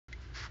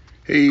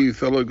Hey,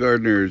 fellow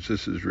gardeners,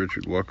 this is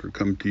Richard Walker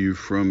coming to you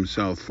from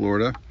South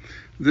Florida.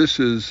 This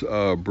is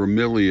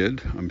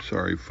Bromeliad. I'm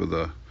sorry for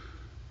the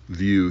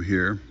view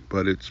here,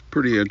 but it's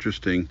pretty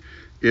interesting.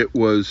 It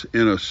was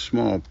in a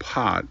small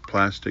pot,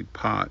 plastic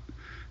pot,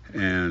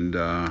 and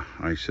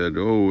I said,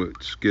 oh,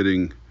 it's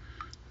getting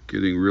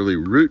really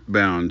root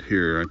bound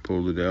here. I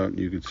pulled it out, and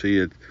you can see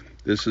it.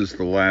 This is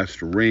the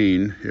last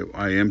rain.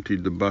 I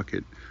emptied the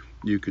bucket.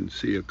 You can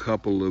see a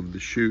couple of the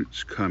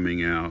shoots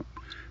coming out,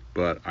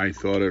 but I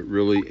thought it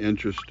really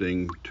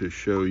interesting to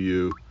show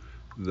you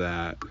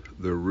that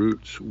the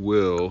roots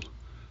will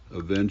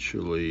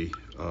eventually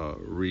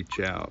reach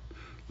out.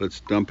 Let's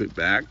dump it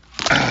back.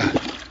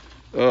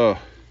 Oh,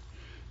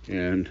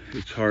 and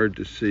it's hard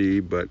to see,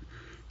 but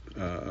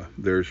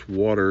there's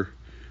water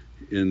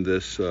in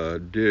this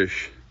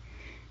dish,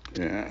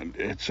 and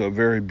it's a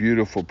very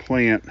beautiful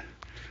plant.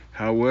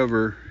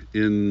 However,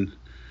 in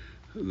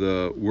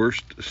the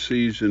worst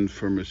season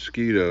for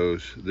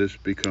mosquitoes, this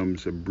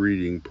becomes a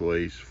breeding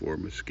place for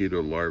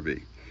mosquito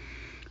larvae.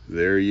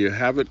 There you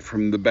have it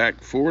from the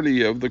back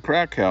 40 of the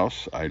Crack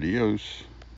House. Adios.